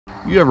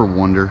You ever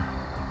wonder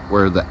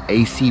where the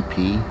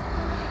ACP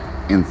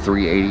in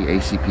 380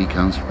 ACP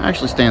comes from? It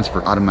actually stands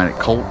for automatic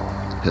Colt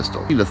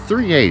pistol. The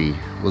 380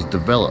 was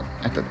developed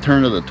at the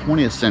turn of the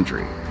 20th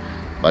century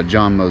by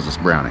John Moses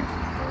Browning.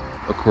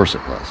 Of course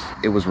it was.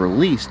 It was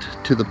released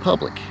to the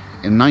public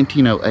in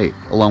 1908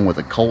 along with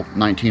a Colt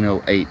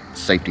 1908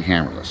 safety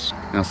hammerless.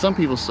 Now some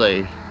people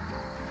say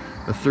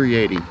the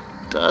 380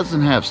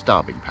 doesn't have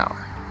stopping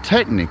power.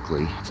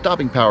 Technically,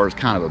 stopping power is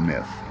kind of a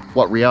myth.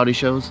 What reality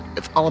shows,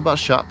 it's all about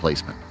shot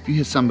placement. If you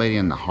hit somebody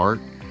in the heart,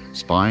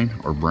 spine,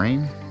 or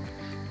brain,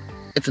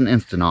 it's an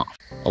instant off.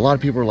 A lot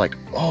of people are like,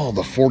 oh,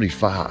 the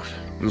 45,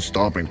 the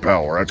stopping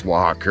power, that's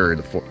why I carry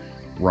the 40.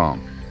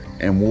 Wrong.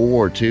 In World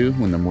War II,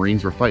 when the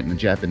Marines were fighting the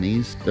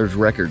Japanese, there's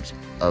records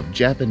of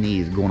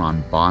Japanese going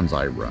on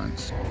bonsai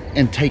runs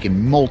and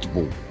taking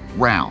multiple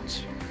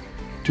rounds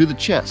to the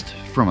chest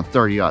from a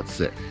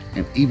 30-06.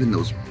 And even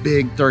those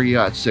big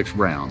 30-06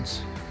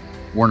 rounds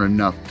weren't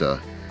enough to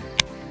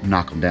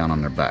knock them down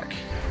on their back.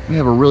 We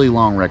have a really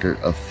long record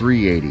of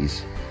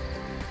 380s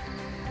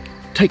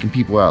taking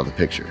people out of the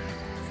picture.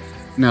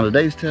 Now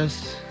today's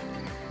test,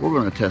 we're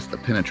going to test the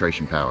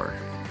penetration power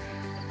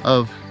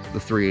of the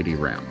 380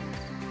 round.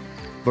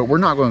 But we're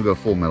not going to go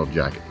full metal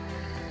jacket.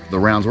 The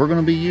rounds we're going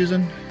to be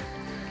using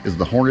is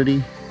the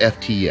Hornady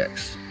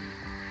FTX.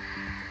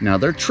 Now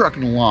they're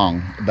trucking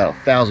along about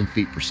 1,000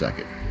 feet per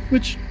second,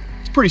 which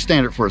is pretty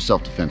standard for a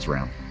self-defense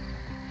round.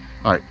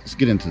 All right, let's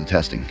get into the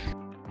testing.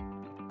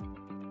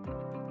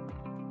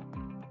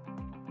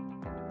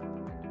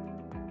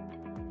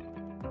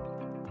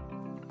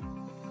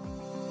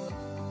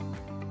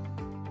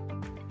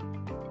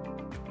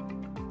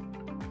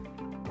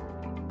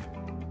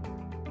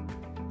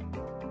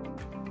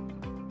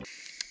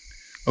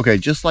 Okay,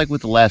 just like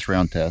with the last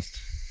round test,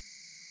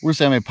 we're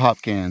saying how many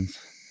pop cans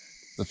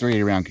the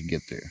 380 round could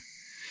get through.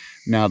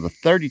 Now the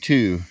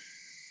 32,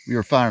 we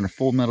were firing a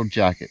full metal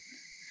jacket,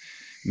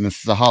 and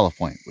this is a hollow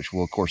point, which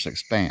will of course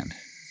expand.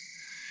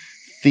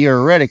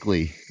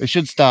 Theoretically, it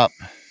should stop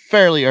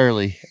fairly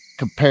early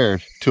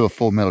compared to a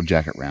full metal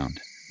jacket round.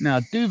 Now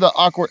due to the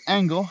awkward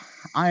angle,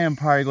 I am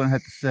probably going to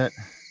have to sit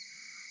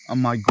on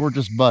my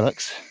gorgeous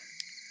buttocks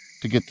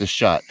to get this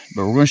shot,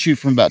 but we're going to shoot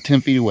from about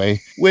 10 feet away,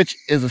 which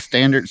is a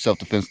standard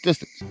self-defense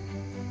distance.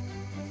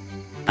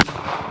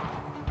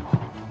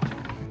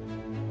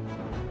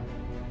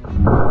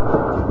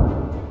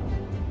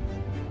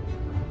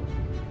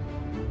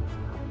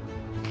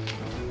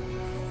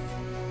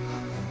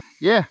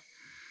 Yeah,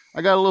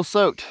 I got a little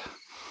soaked.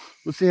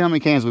 Let's see how many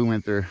cans we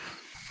went through.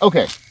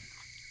 Okay,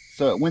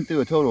 so it went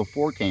through a total of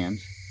 4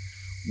 cans,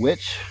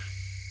 which,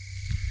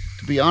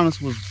 to be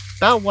honest, was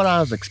about what I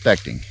was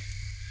expecting.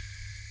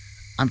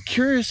 I'm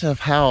curious of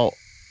how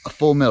a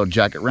full metal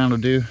jacket round will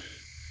do,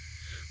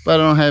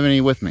 but I don't have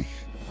any with me.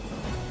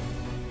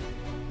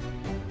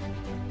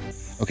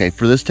 Okay,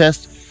 for this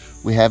test,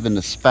 we have in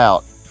the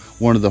spout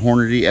one of the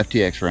Hornady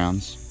FTX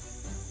rounds,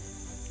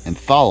 and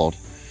followed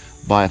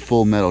by a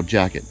full metal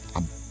jacket.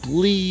 I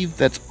believe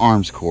that's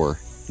arms core.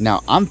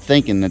 Now, I'm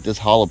thinking that this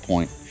hollow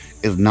point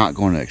is not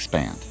going to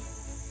expand.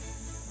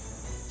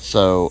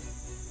 So,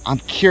 I'm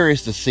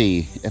curious to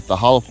see if the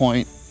hollow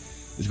point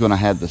is going to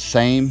have the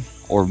same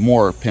or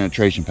more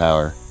penetration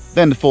power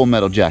than the full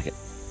metal jacket.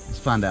 Let's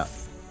find out.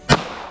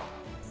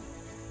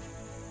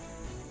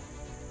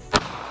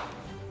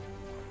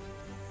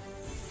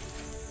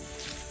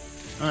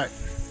 All right.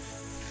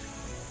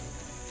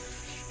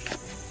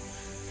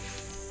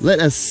 Let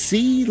us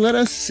see, let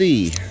us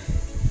see.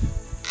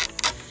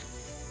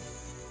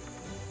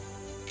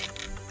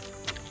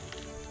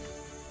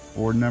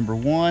 Board number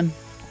 1.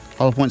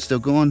 Hollow point still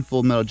going,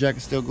 full metal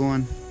jacket still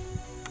going.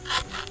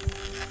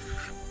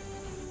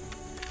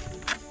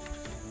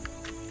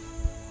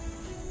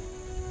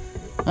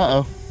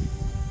 Uh-oh.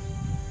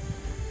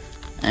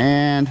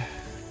 And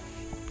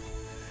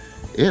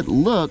it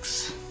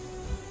looks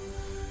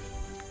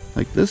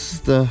like this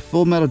is the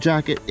full metal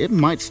jacket. It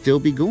might still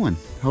be going.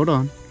 Hold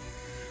on.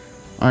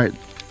 All right,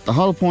 the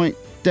hollow point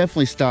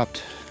definitely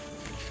stopped.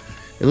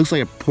 It looks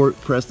like I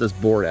pressed this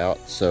board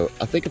out. So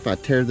I think if I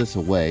tear this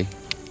away,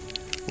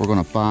 we're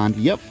gonna find,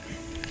 yep.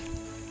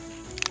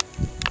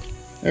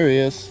 There he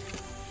is.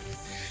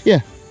 Yeah,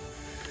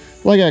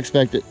 like I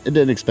expected, it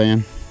didn't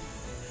expand.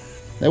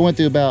 That went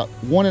through about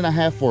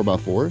 1.5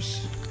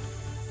 4x4s.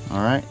 All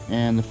right,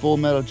 and the full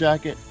metal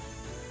jacket,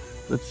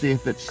 let's see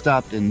if it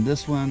stopped in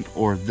this one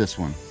or this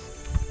one.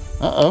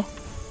 Uh-oh,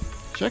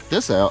 check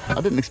this out. I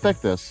didn't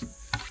expect this.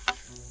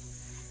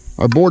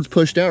 Our board's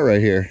pushed out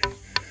right here.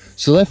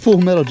 So that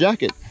full metal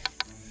jacket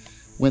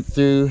went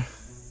through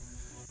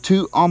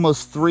 2,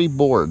 almost 3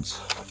 boards.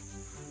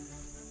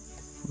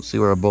 Let's see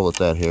where our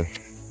bullet's at here.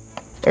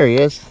 There he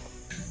is.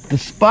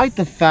 Despite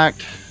the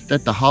fact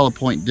that the hollow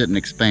point didn't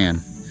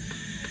expand,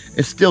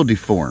 it's still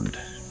deformed.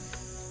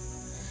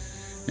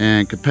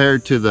 And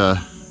compared to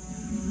the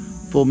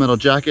full metal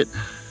jacket,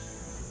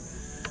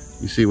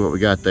 you see what we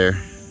got there.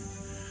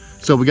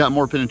 So we got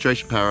more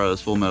penetration power out of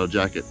this full metal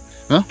jacket.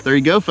 Well, there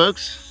you go,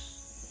 folks.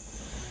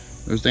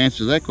 There's the answer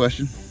to that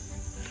question.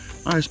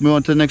 All right, let's move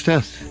on to the next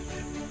test.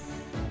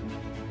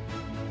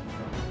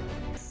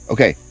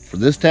 Okay, for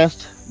this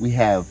test, we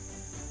have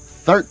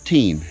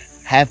 13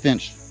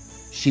 half-inch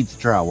sheets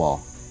of drywall.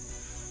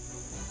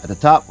 At the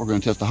top, we're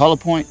going to test the hollow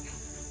point.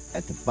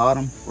 At the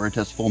bottom, we're going to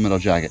test full metal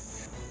jacket.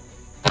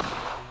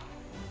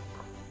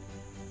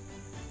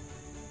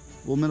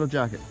 Full metal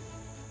jacket.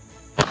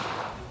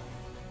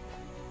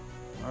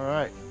 All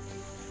right.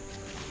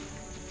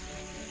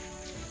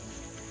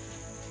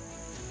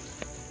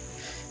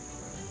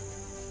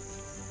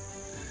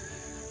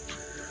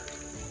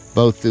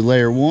 Both through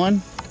layer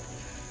 1,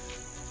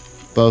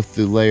 both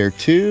through layer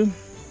 2,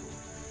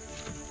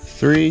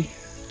 3,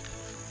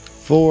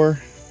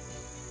 4,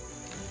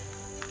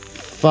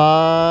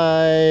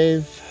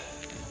 5,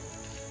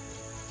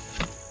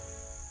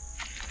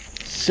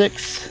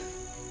 6,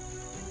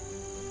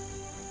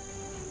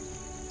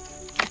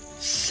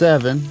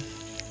 7.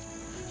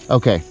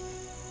 Okay,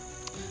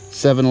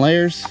 7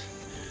 layers.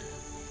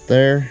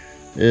 There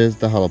is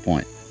the hollow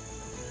point.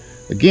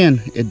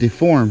 Again, it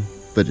deformed,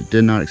 but it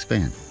did not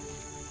expand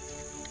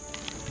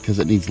because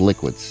it needs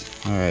liquids.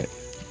 All right,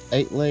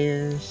 8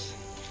 layers,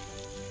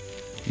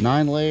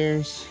 9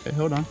 layers. Okay,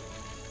 hold on.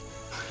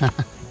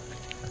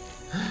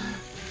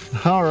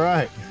 All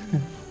right.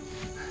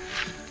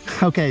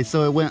 Okay,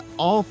 so it went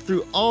all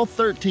through all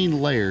 13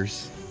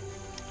 layers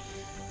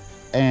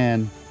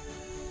and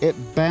it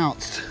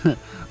bounced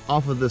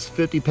off of this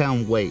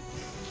 50-pound weight.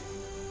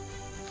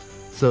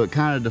 So it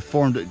kind of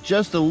deformed it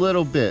just a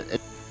little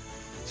bit.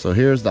 So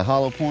here's the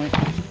hollow point.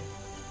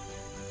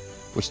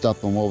 We're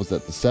stopped on, what was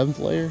that, the 7th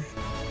layer?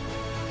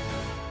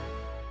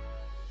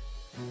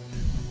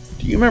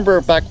 Do you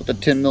remember back with the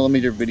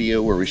 10mm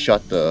video where we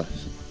shot the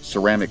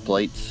ceramic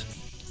plates?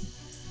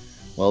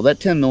 Well, that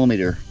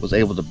 10mm was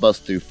able to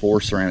bust through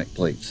 4 ceramic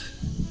plates.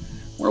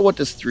 I wonder what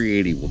this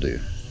 380 will do.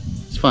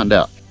 Let's find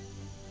out.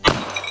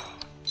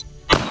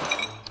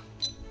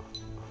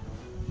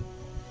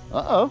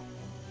 Uh-oh.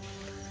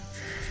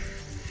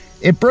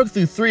 It broke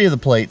through 3 of the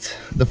plates.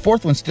 The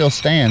 4th one still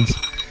stands.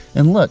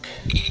 And look,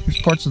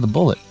 here's parts of the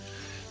bullet.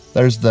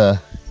 There's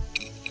the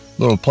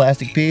little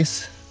plastic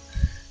piece.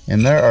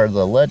 And there are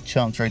the lead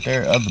chunks right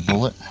there of the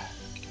bullet.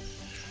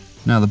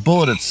 Now the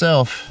bullet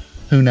itself,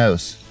 who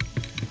knows?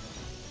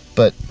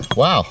 But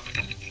wow.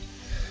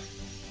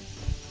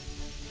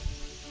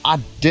 I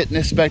didn't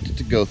expect it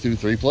to go through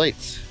 3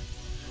 plates.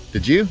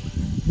 Did you?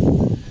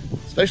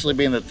 Especially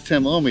being that the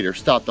 10mm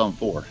stopped on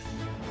 4.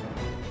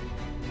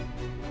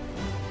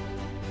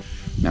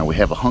 Now we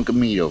have a hunk of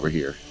meat over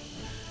here.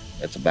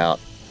 It's about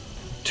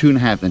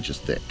 2.5 inches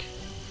thick.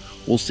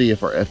 We'll see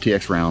if our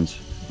FTX rounds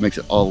makes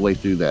it all the way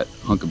through that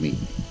hunk of meat.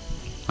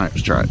 All right,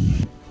 let's try it.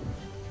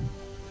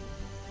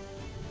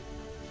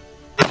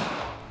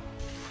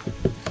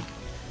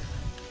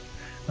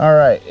 All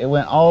right, it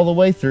went all the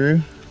way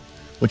through,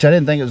 which I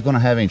didn't think it was gonna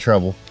have any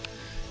trouble.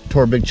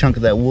 Tore a big chunk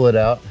of that wood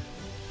out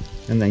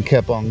and then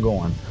kept on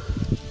going.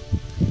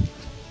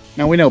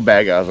 Now we know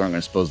bad guys aren't gonna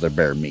dispose their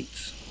bare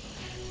meats.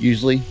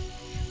 Usually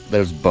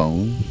there's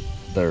bone,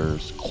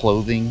 there's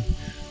clothing,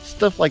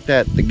 stuff like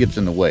that that gets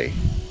in the way.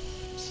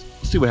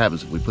 Let's see what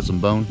happens if we put some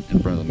bone in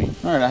front of the meat.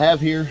 All right, I have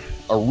here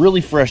a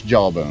really fresh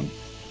jawbone.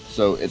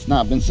 So it's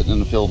not been sitting in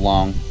the field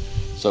long.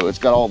 So it's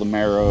got all the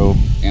marrow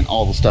and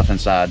all the stuff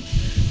inside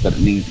that it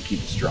needs to keep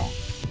it strong.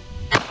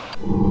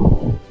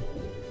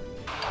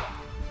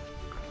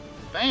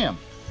 Bam!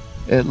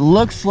 It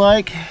looks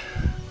like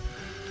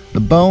the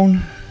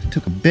bone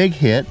took a big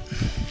hit.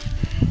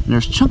 And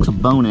there's chunks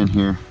of bone in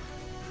here.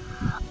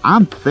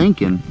 I'm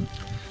thinking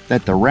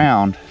that the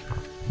round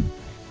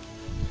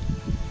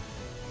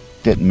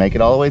didn't make it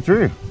all the way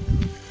through.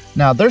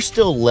 Now there's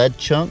still lead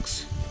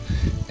chunks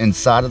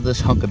inside of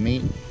this hunk of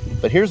meat,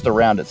 but here's the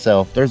round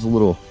itself. There's a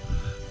little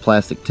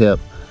plastic tip.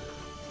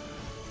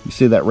 You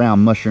see that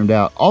round mushroomed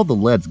out. All the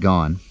lead's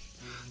gone.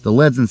 The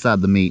lead's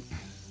inside the meat,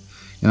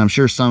 and I'm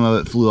sure some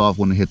of it flew off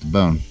when it hit the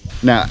bone.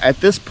 Now at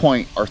this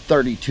point, our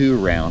 32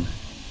 round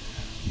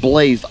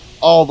blazed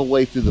all the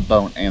way through the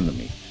bone and the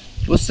meat.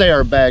 Let's say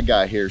our bad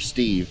guy here,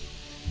 Steve,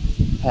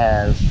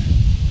 has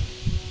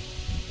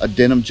a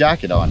denim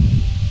jacket on.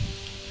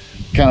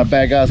 What kind of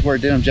bad guys wear a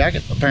denim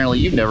jacket? Apparently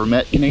you've never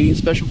met Canadian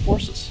Special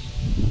Forces.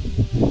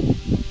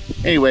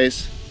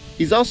 Anyways,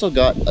 he's also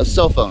got a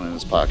cell phone in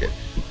his pocket.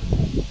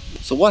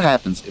 So what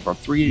happens if our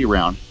 380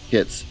 round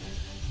hits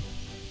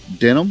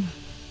denim,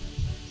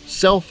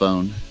 cell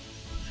phone,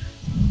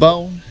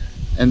 bone,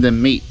 and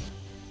then meat?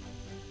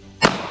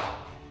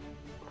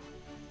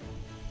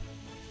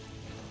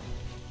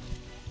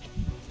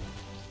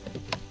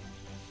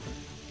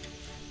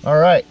 All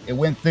right, it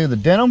went through the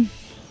denim,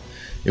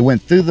 it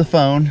went through the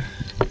phone,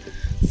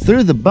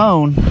 through the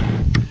bone,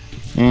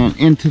 and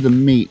into the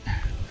meat.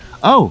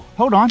 Oh,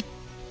 hold on.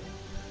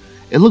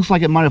 It looks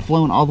like it might have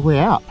flown all the way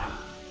out.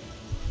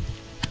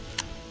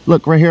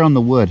 Look right here on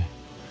the wood.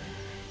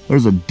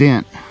 There's a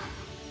dent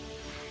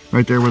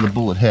right there where the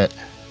bullet hit.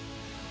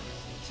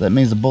 So that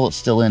means the bullet's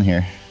still in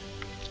here.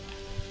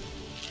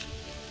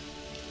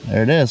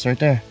 There it is, right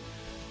there.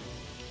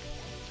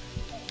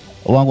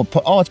 Along with,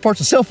 oh, it's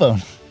parts of cell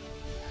phone.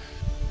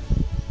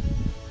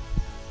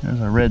 There's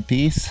a red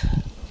piece.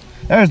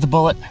 There's the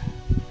bullet.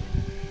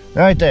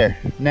 Right there.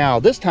 Now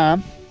this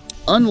time,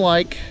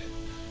 unlike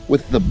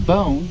with the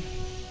bone,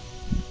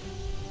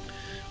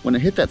 when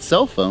it hit that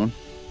cell phone,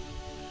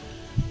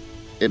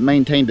 it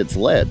maintained its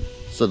lead.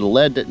 So the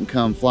lead didn't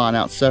come flying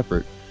out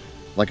separate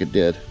like it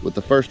did with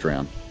the first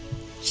round.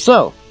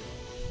 So,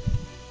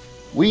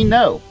 we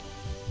know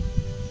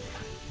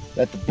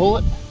that the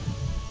bullet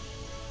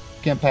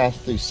can pass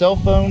through cell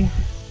phone,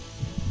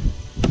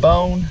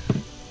 bone,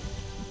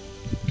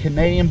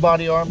 Canadian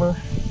body armor,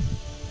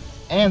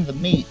 and the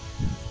meat,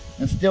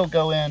 and still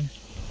go in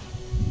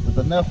with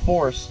enough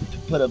force to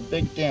put a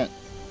big dent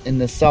in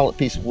this solid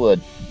piece of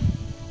wood.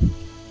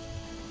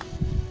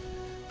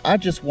 I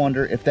just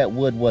wonder if that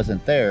wood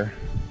wasn't there,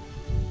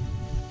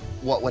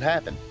 what would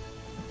happen?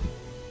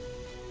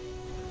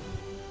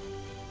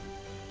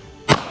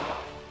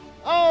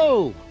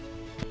 Oh!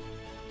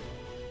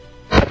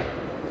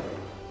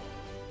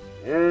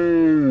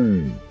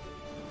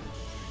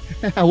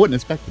 I wasn't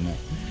expecting that.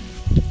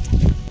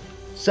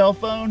 Cell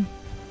phone,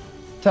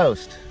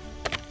 toast.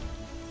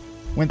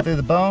 Went through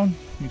the bone.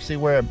 You can see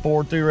where it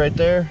bored through right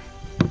there.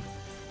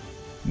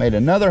 Made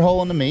another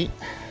hole in the meat.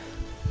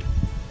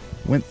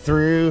 Went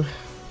through.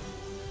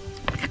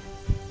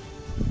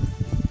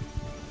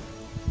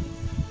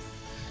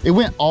 It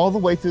went all the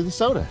way through the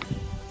soda.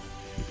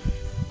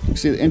 You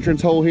see the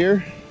entrance hole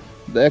here,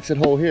 the exit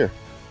hole here.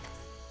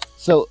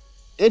 So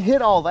it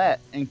hit all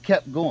that and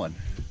kept going.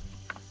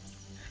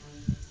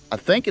 I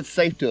think it's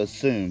safe to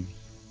assume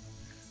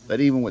that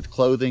even with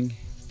clothing,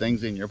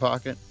 things in your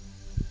pocket,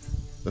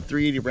 the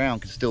 380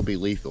 round can still be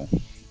lethal.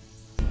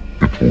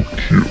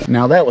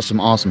 Now that was some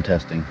awesome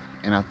testing,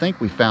 and I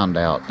think we found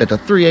out that the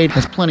 380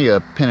 has plenty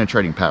of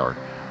penetrating power,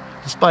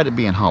 despite it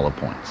being hollow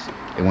points.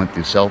 It went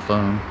through cell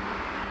phone,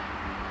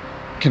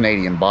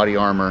 Canadian body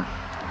armor,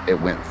 it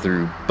went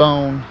through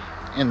bone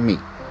and meat,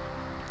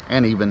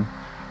 and even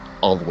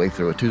all the way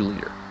through a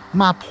 2-liter.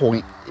 My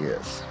point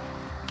is,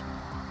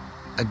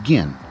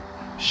 again,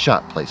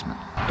 shot placement.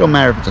 Don't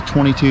matter if it's a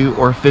 22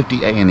 or a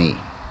 50 A&E.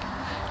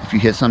 If you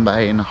hit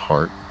somebody in the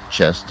heart,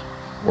 chest,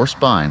 or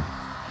spine,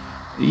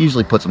 it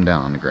usually puts them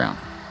down on the ground.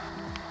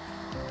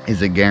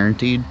 Is it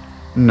guaranteed?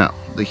 No.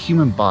 The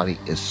human body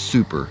is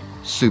super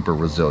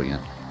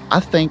resilient. I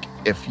think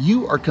if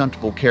you are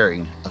comfortable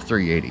carrying a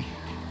 380,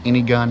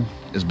 any gun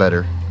is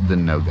better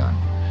than no gun.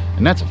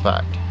 And that's a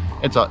fact.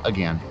 It's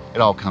again,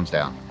 it all comes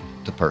down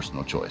to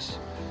personal choice.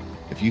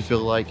 If you feel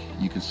like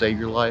you can save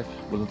your life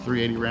with a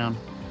 380 round,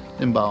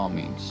 then by all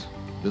means.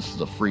 This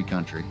is a free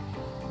country.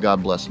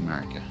 God bless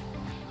America.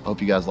 I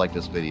hope you guys like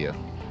this video.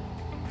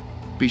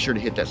 Be sure to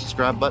hit that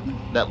subscribe button,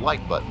 that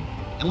like button,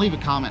 and leave a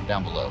comment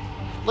down below.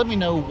 Let me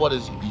know what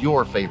is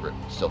your favorite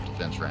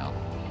self-defense round.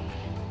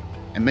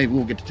 And maybe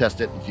we'll get to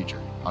test it in the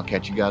future. I'll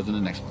catch you guys in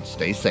the next one.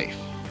 Stay safe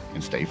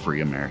and stay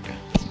free, America.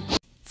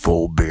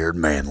 Full beard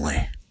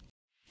manly.